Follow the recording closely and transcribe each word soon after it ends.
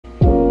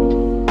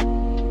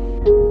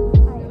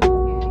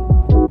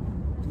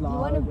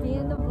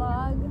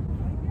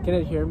Can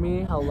it hear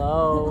me?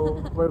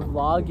 Hello. We're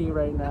vlogging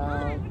right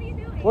now.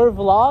 We're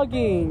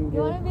vlogging. You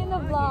want to be in the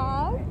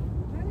vlog?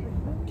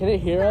 Can it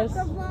hear us?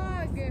 Stop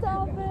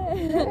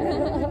it.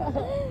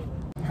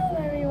 Hello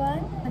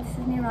everyone. This is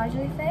me,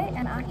 Rajali Faye,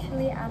 and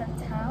actually out of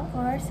town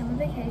for summer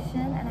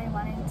vacation, and I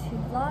wanted to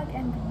vlog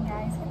and bring you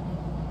guys with me.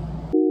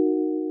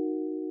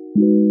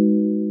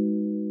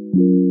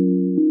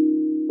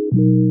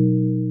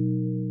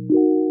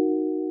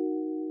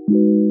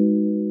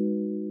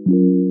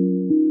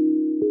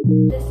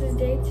 This is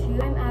day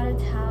 2. I'm out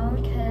of town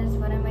because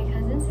one of my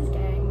cousins is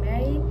getting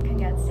married.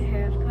 Congrats to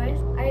her, of course.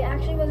 I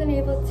actually wasn't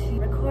able to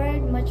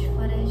record much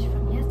footage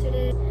from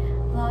yesterday's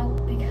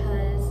vlog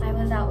because I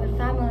was out with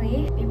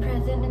family. Be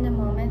present in the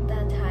moment,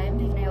 that time.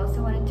 And I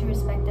also wanted to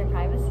respect their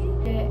privacy.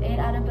 I ate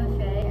at a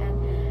buffet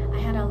and I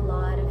had a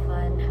lot of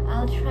fun.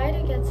 I'll try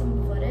to get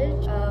some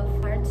footage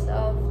of parts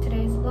of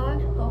today's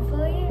vlog,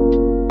 hopefully.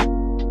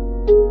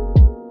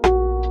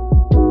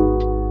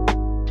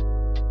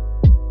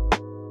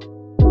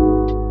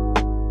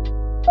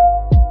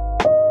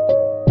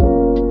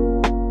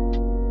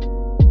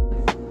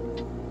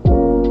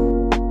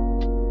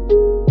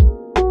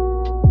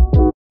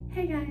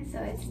 So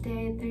it's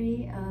day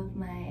 3 of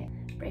my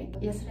break.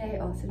 Yesterday I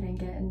also didn't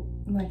get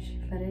much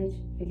footage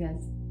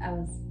because I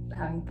was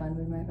having fun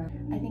with my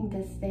family. I think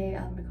this day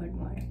I'll record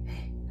more,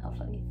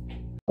 hopefully.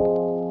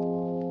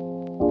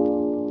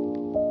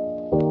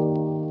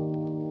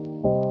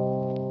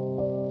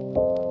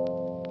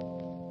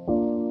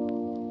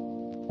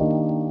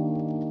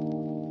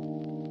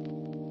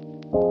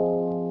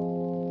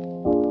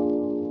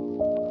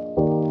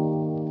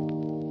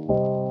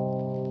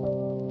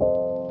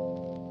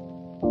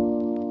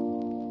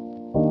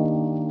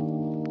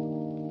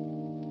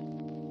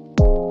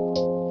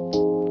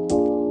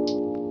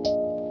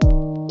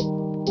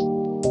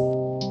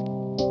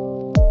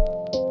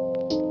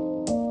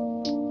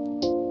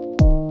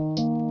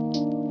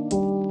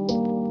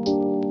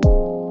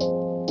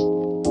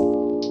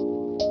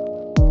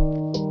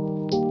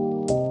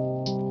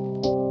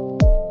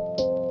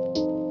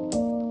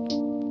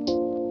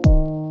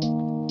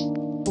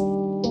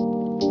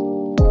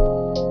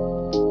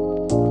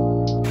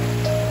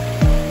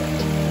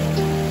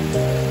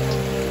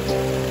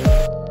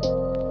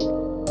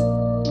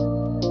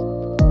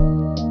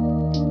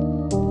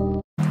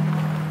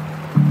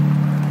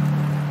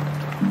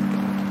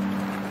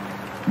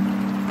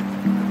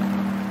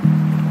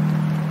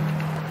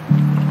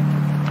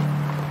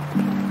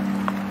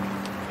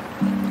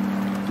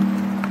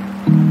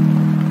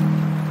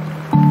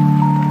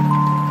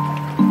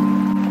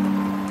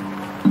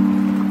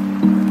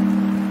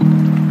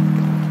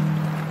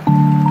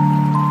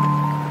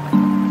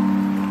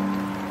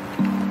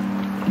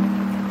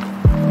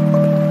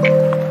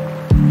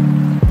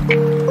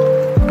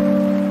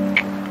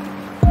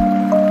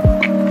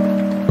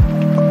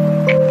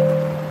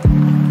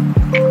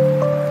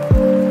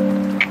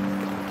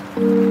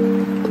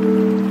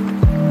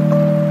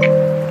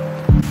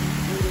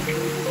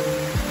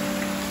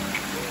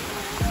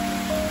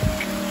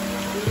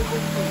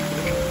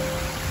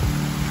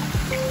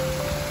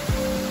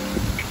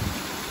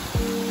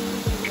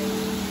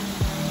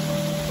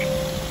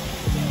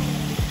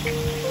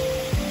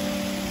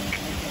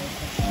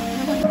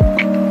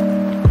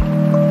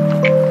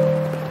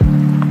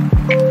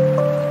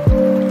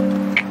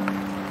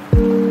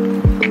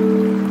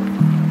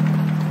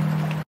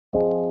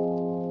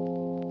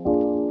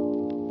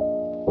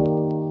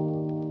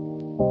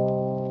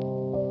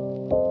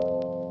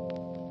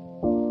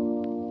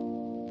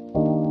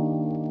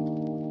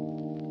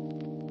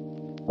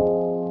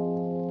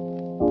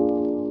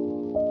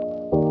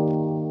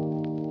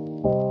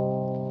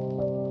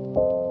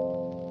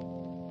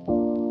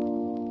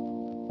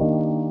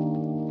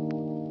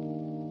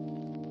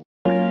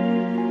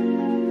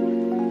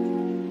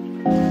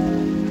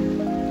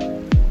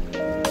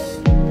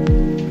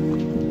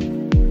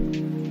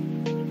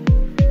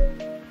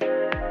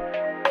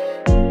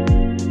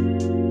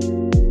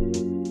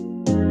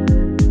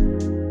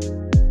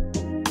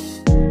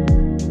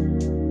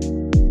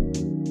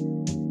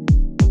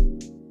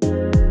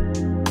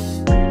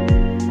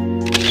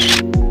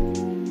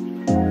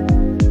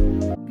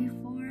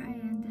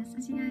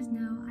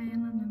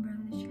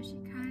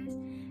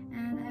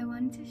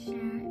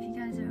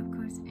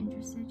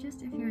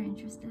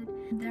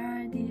 There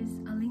are these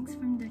links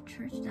from the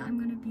church that I'm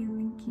going to be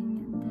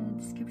linking in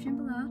the description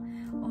below,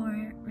 or